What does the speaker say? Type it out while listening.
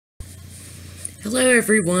Hello,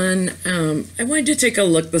 everyone. I wanted to take a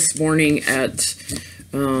look this morning at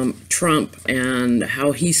Trump and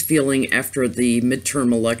how he's feeling after the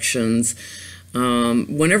midterm elections.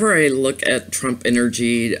 Whenever I look at Trump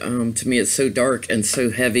energy, to me it's so dark and so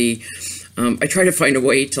heavy. I try to find a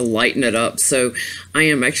way to lighten it up. So I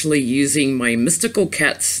am actually using my Mystical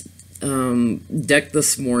Cats deck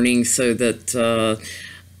this morning so that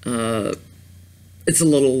it's a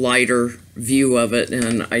little lighter view of it,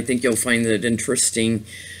 and I think you'll find it interesting.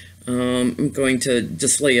 I'm going to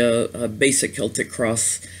just lay a basic Celtic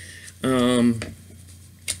cross. Yeah,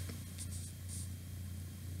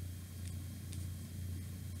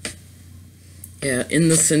 in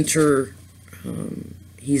the center,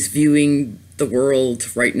 he's viewing the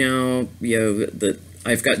world right now. You know, that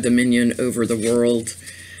I've got dominion over the world.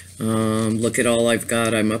 Look at all I've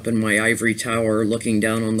got. I'm up in my ivory tower looking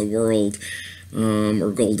down on the world.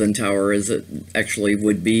 Or Golden Tower as it actually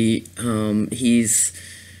would be. He's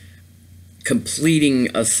completing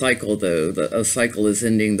a cycle, though. A cycle is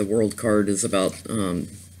ending. The World card is about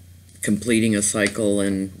completing a cycle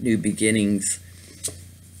and new beginnings.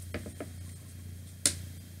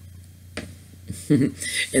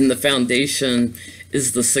 In the foundation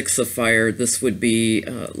is the Six of Fire. This would be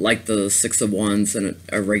like the Six of Wands in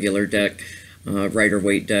a regular deck,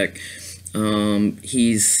 Rider-Waite deck.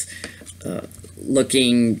 He's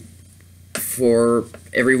looking for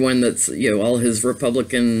everyone that's, all his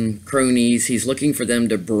Republican cronies. He's looking for them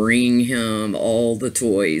to bring him all the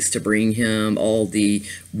toys, to bring him all the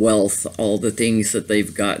wealth, all the things that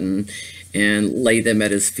they've gotten, and lay them at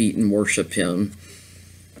his feet and worship him.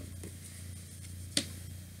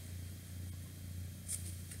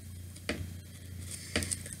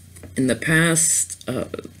 In the past,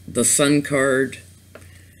 the Sun card,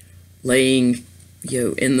 laying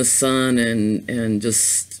in the sun and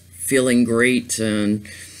just feeling great and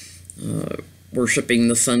worshiping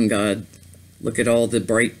the sun god. Look at all the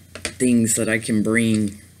bright things that I can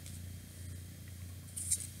bring.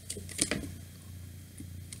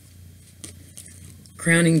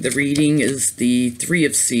 Crowning the reading is the Three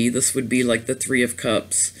of Sea. This would be like the Three of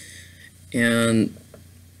Cups. And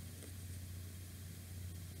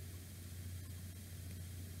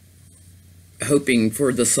hoping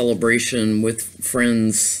for the celebration with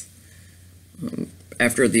friends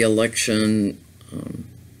after the election.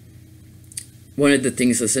 One of the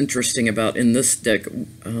things that's interesting about in this deck,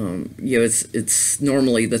 it's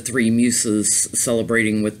normally the three muses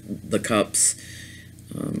celebrating with the cups.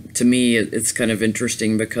 To me, it's kind of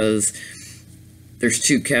interesting because there's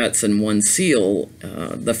two cats and one seal.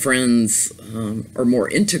 The friends are more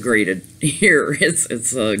integrated here.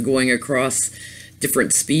 It's going across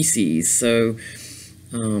different species. So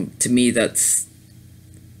to me, that's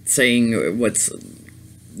saying what's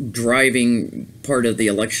driving part of the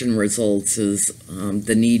election results is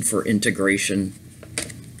the need for integration.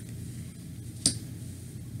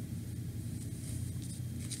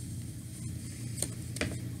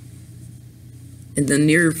 In the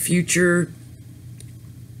near future,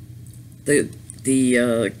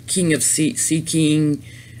 the King of Sea King,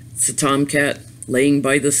 it's a tomcat laying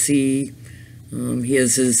by the sea. He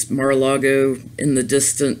has his Mar-a-Lago in the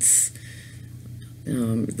distance.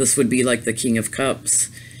 This would be like the King of Cups.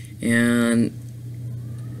 And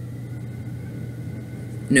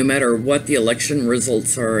no matter what the election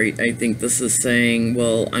results are, I think this is saying,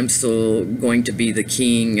 well, I'm still going to be the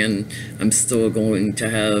king, and I'm still going to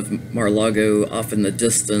have Mar-a-Lago off in the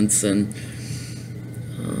distance, and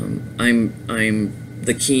I'm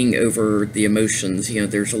the king over the emotions.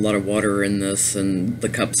 There's a lot of water in this, and the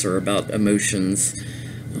cups are about emotions.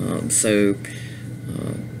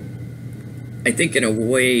 I think in a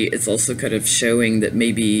way it's also kind of showing that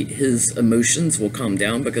maybe his emotions will calm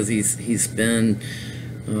down, because he's been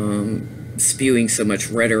spewing so much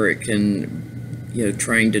rhetoric and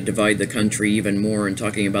trying to divide the country even more, and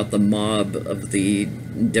talking about the mob of the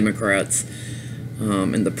Democrats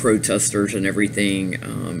and the protesters and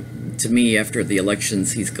everything. To me, after the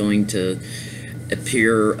elections, he's going to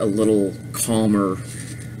appear a little calmer.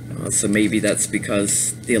 So maybe that's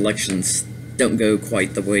because the elections don't go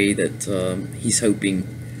quite the way that he's hoping.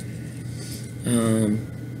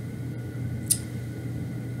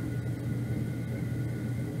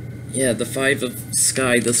 Yeah, the Five of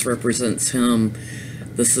Sky, this represents him.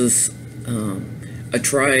 This is a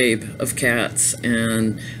tribe of cats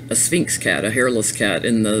and a Sphinx cat, a hairless cat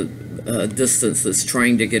in the distance that's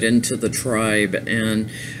trying to get into the tribe, and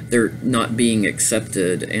they're not being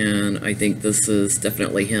accepted. And I think this is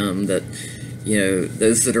definitely him, that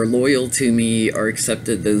those that are loyal to me are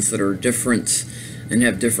accepted. Those that are different and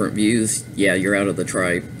have different views, yeah, you're out of the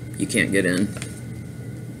tribe. You can't get in.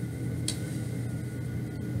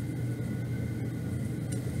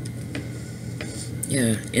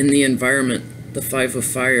 Yeah, in the environment, the Five of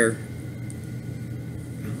Fire.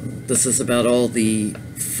 This is about all the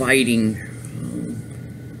fighting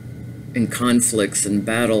and conflicts and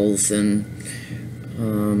battles and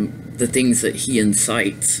the things that he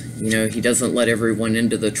incites. You know, he doesn't let everyone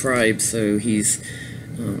into the tribe, so he's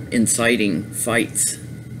inciting fights,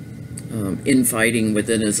 infighting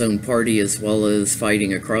within his own party as well as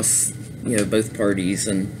fighting across, you know, both parties,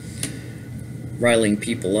 and riling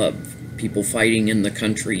people up, people fighting in the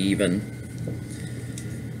country even.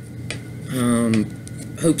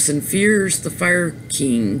 Hopes and Fears, the Fire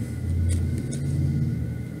King.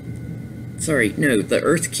 Sorry, no, the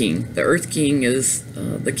Earth King. The Earth King is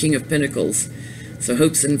the King of Pentacles. So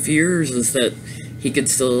hopes and fears is that he could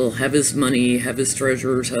still have his money, have his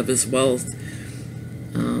treasures, have his wealth,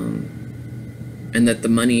 and that the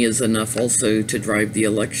money is enough also to drive the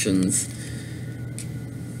elections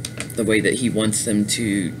the way that he wants them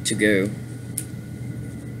to go.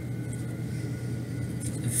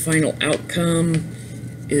 The final outcome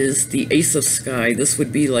is the Ace of Sky. This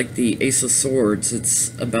would be like the Ace of Swords.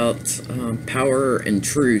 It's about power and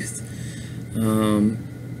truth.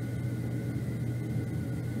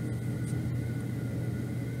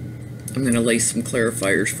 I'm going to lay some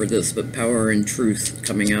clarifiers for this, but power and truth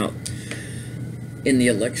coming out in the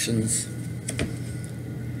elections.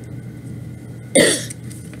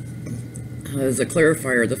 As a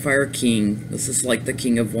clarifier, the Fire King, this is like the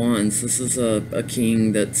King of Wands. This is a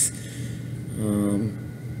king that's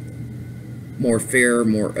more fair,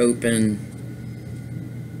 more open,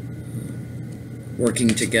 working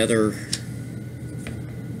together.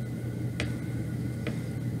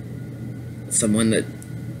 Someone that,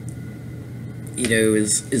 you know,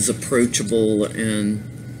 is approachable and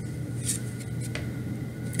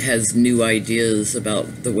has new ideas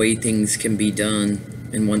about the way things can be done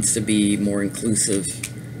and wants to be more inclusive.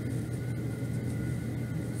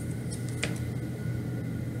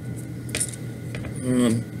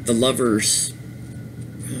 The Lovers.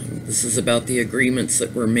 This is about the agreements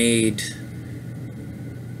that were made.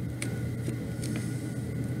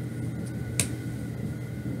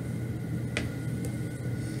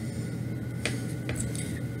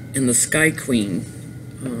 And the Sky Queen.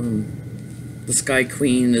 The Sky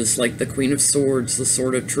Queen is like the Queen of Swords, the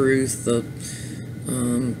Sword of Truth, the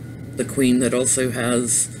Queen that also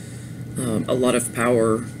has a lot of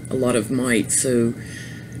power, a lot of might. So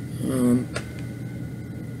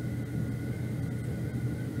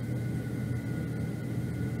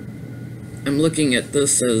I'm looking at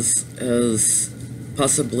this as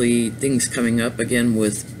possibly things coming up again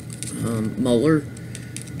with Mueller.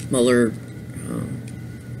 Mueller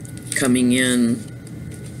coming in,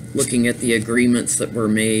 looking at the agreements that were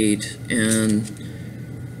made, and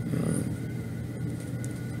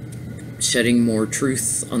shedding more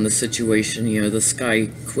truth on the situation. You know, the Sky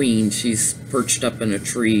Queen, she's perched up in a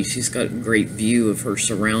tree. She's got a great view of her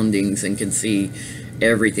surroundings and can see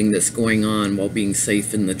everything that's going on while being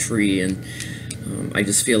safe in the tree. And I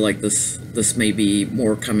just feel like this may be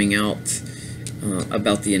more coming out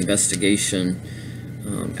about the investigation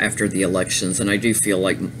after the elections. And I do feel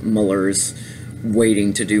like Mueller's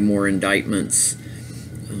waiting to do more indictments,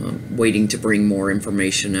 waiting to bring more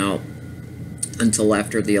information out until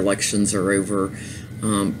after the elections are over,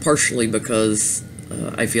 partially because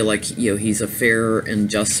I feel like, you know, he's a fair and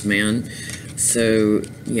just man. So,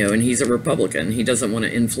 you know, and he's a Republican. He doesn't want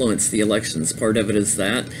to influence the elections. Part of it is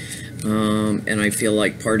that. And I feel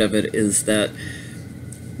like part of it is that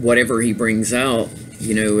whatever he brings out,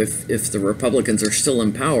 you know, if the Republicans are still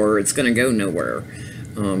in power, it's going to go nowhere.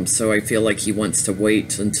 So I feel like he wants to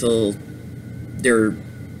wait until there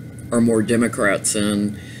are more Democrats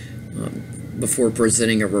in before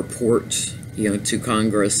presenting a report, you know, to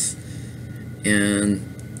Congress, and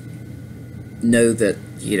know that,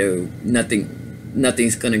 you know,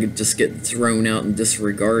 nothing's going to just get thrown out and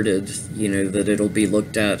disregarded, you know, that it'll be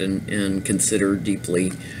looked at and considered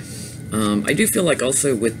deeply. I do feel like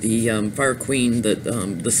also with the Fire Queen that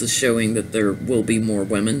this is showing that there will be more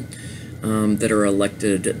women that are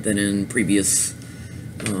elected than in previous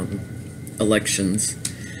elections.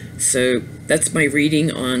 So that's my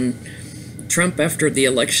reading on Trump after the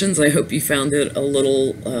elections. I hope you found it a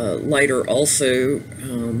little lighter also.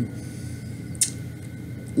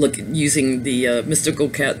 Look, using the Mystical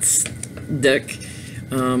Cats deck.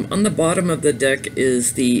 On the bottom of the deck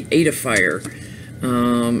is the Eight of Fire.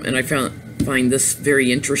 And I find this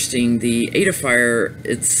very interesting. The Eight of Fire,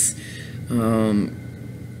 it's about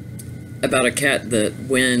a cat that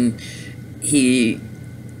when he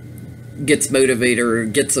gets motivated or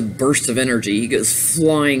gets a burst of energy, he goes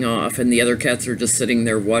flying off, and the other cats are just sitting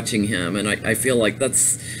there watching him. And I feel like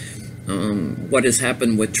that's what has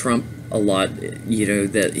happened with Trump a lot,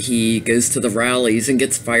 that he goes to the rallies and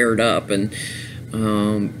gets fired up, and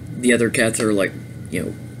the other cats are like,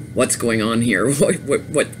 what's going on here?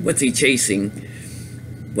 What's he chasing?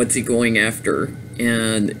 What's he going after?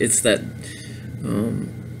 And it's that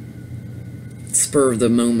spur of the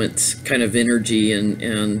moment kind of energy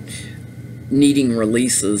and needing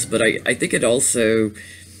releases. But I think it also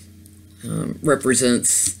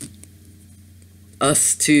represents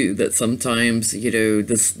us too, that sometimes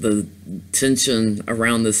the tension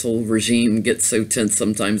around this whole regime gets so tense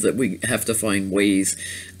sometimes that we have to find ways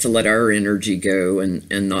to let our energy go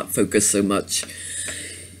and not focus so much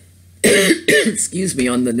excuse me,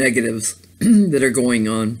 on the negatives that are going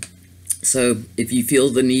on. So if you feel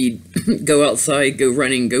the need, go outside, go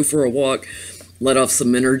running, go for a walk, let off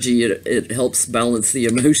some energy. It helps balance the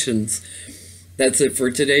emotions. That's it for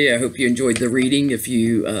today. I hope you enjoyed the reading. If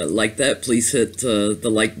you like that, please hit the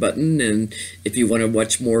like button. And if you want to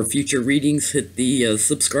watch more future readings, hit the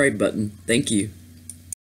subscribe button. Thank you.